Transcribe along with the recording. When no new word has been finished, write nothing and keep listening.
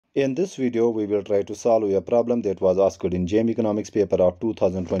In this video, we will try to solve a problem that was asked in JM Economics paper of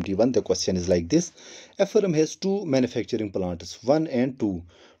 2021. The question is like this. A firm has two manufacturing plants, 1 and 2,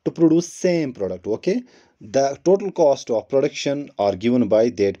 to produce same product, okay? The total cost of production are given by,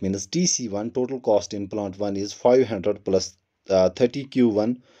 that means TC1, total cost in plant 1 is 500 plus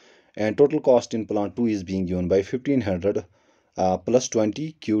 30Q1, and total cost in plant 2 is being given by 1500 plus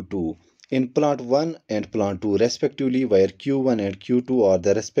 20Q2 in plant 1 and plant 2 respectively, where Q1 and Q2 are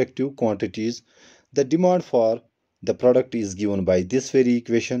the respective quantities. The demand for the product is given by this very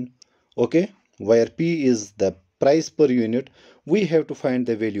equation, okay, where P is the price per unit. We have to find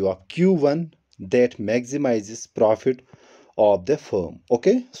the value of Q1 that maximizes profit of the firm,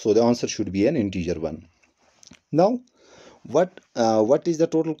 okay. So the answer should be an integer one. Now what is the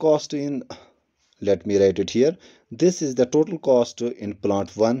total cost in, let me write it here. This is the total cost in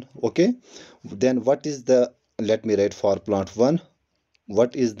plant 1, okay. Then what is the, let me write for plant 1,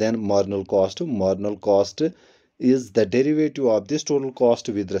 what is then marginal cost? Marginal cost is the derivative of this total cost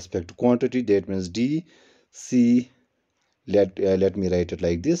with respect to quantity, that means dc, let me write it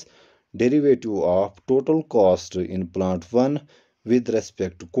like this, derivative of total cost in plant 1 with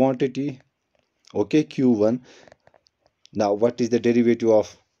respect to quantity, okay, Q1. Now what is the derivative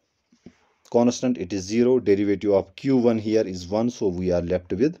of constant? It is 0. Derivative of Q1 here is 1, so we are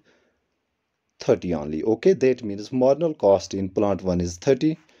left with 30 only, okay. That means marginal cost in plant 1 is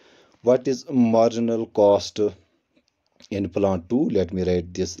 30. What is marginal cost in plant 2? Let me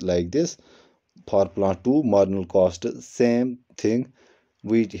write this like this. For plant 2, marginal cost, same thing,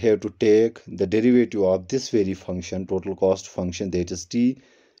 we have to take the derivative of this very function, total cost function, that is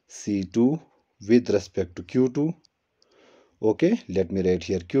TC2 with respect to Q2, okay. Let me write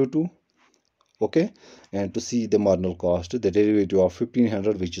here Q2, okay. And to see the marginal cost, the derivative of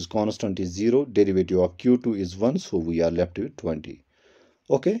 1500, which is constant, is 0. Derivative of Q2 is 1, so we are left with 20,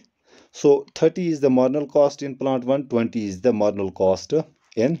 okay. So 30 is the marginal cost in plant 1, 20 is the marginal cost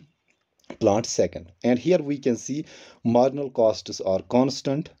in plant 2nd. And here we can see marginal costs are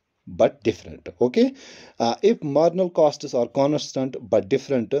constant but different, okay. If marginal costs are constant but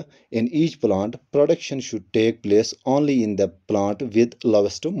different in each plant, production should take place only in the plant with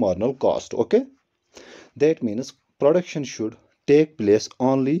lowest marginal cost, okay. That means production should take place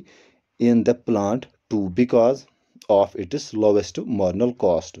only in the plant 2 because of its lowest marginal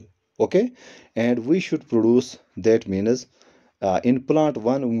cost, okay. And we should produce, that means in plant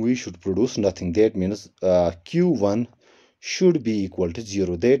 1 we should produce nothing. That means Q1 should be equal to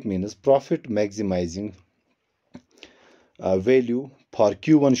 0. That means profit maximizing value for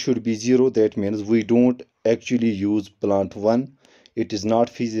Q1 should be 0. That means we don't actually use plant 1. It is not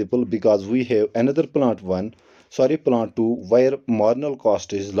feasible because we have another plant 2 where marginal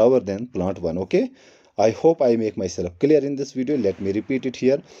cost is lower than plant 1, okay. I hope I make myself clear in this video. Let me repeat it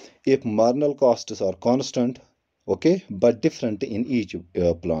here. If marginal costs are constant, okay, but different in each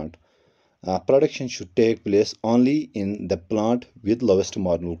plant, production should take place only in the plant with lowest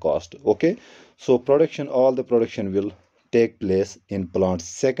marginal cost, okay. So all the production will take place in plant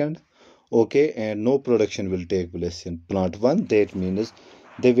 2nd, okay, and no production will take place in plant 1. That means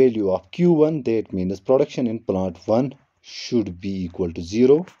the value of Q1, that means production in plant 1 should be equal to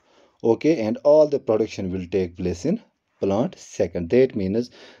 0, okay, and all the production will take place in plant 2nd. That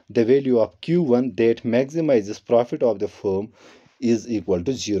means the value of Q1 that maximizes profit of the firm is equal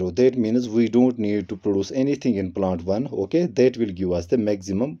to 0. That means we don't need to produce anything in plant 1, okay. That will give us the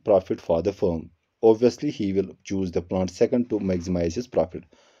maximum profit for the firm. Obviously he will choose the plant 2nd to maximize his profit.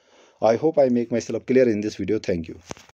 I hope I make myself clear in this video. Thank you.